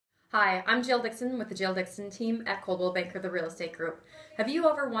Hi, I'm Jill Dixon with the Jill Dixon team at Coldwell Banker, the Real Estate Group. Have you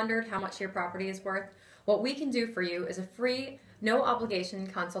ever wondered how much your property is worth? What we can do for you is a free, no obligation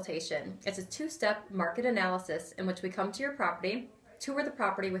consultation. It's a two-step market analysis in which we come to your property, tour the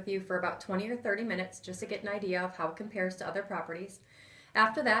property with you for about 20 or 30 minutes just to get an idea of how it compares to other properties.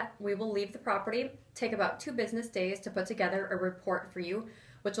 After that, we will leave the property, take about 2 business days to put together a report for you,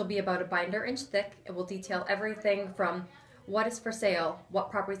 which will be about a binder inch thick. It will detail everything from what is for sale, what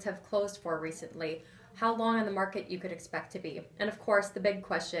properties have closed for recently, how long on the market you could expect to be, and of course the big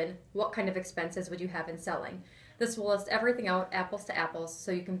question, what kind of expenses would you have in selling? This will list everything out apples to apples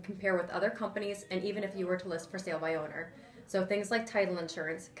so you can compare with other companies and even if you were to list for sale by owner. So things like title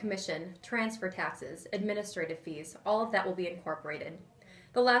insurance, commission, transfer taxes, administrative fees, all of that will be incorporated.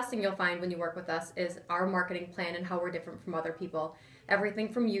 The last thing you'll find when you work with us is our marketing plan and how we're different from other people. Everything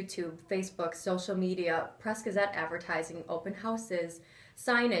from YouTube, Facebook, social media, press gazette advertising, open houses,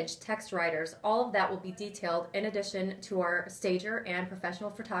 signage, text writers, all of that will be detailed in addition to our stager and professional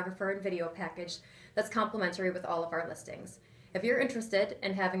photographer and video package that's complimentary with all of our listings. If you're interested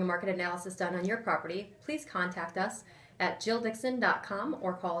in having a market analysis done on your property, please contact us at jilldixon.com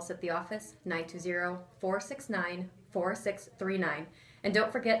or call us at the office 920-469-4639. And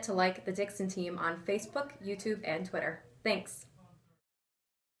don't forget to like the Dixon team on Facebook, YouTube, and Twitter. Thanks.